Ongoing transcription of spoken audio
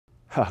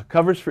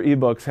Covers for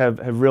ebooks have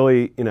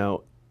really,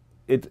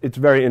 it's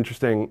very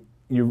interesting.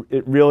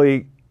 It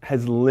really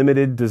has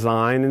limited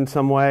design in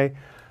some way.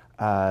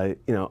 A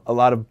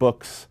lot of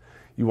books,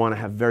 you want to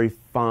have very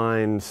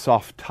fine,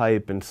 soft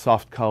type and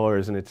soft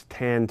colors, and it's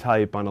tan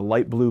type on a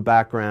light blue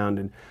background,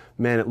 and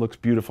man, it looks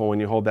beautiful when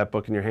you hold that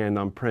book in your hand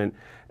on print.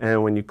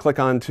 And when you click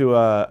onto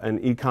an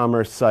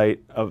e-commerce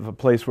site of a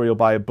place where you'll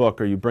buy a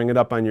book, or you bring it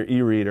up on your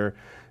e-reader,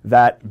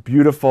 that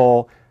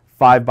beautiful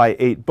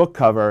 5x8 book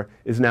cover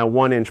is now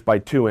 1 inch by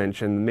 2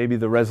 inch, and maybe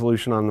the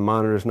resolution on the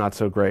monitor is not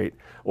so great,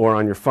 or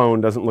on your phone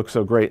doesn't look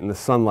so great in the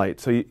sunlight.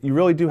 So you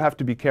really do have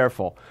to be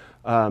careful.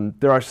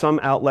 There are some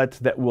outlets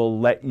that will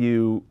let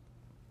you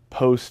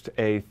post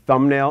a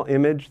thumbnail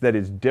image that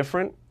is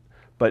different,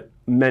 but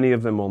many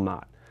of them will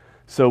not.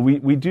 So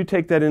we do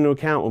take that into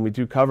account when we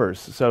do covers.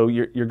 So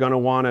you're going to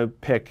want to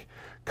pick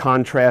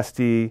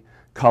contrasty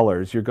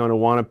colors. You're going to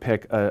want to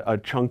pick a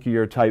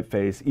chunkier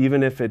typeface,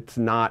 even if it's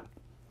not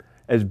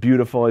as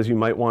beautiful as you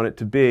might want it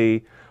to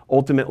be.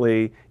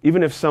 Ultimately,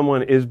 even if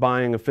someone is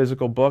buying a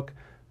physical book,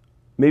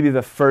 maybe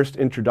the first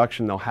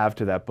introduction they'll have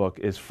to that book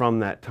is from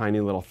that tiny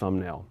little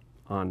thumbnail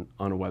on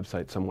a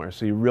website somewhere.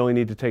 So you really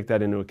need to take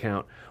that into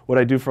account. What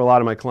I do for a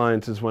lot of my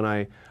clients is when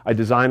I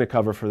design a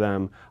cover for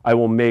them, I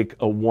will make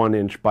a 1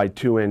 inch by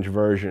 2 inch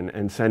version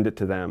and send it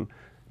to them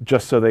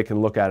just so they can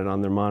look at it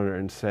on their monitor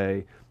and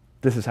say,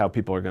 this is how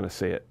people are going to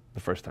see it the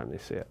first time they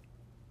see it.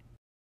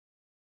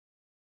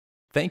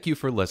 Thank you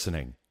for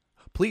listening.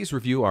 Please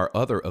review our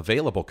other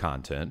available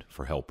content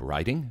for help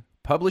writing,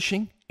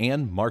 publishing,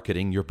 and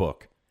marketing your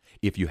book.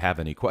 If you have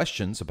any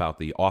questions about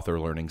the Author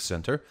Learning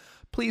Center,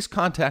 please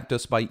contact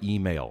us by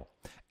email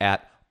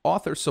at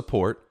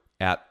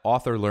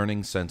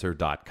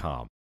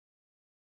authorsupport@authorlearningcenter.com.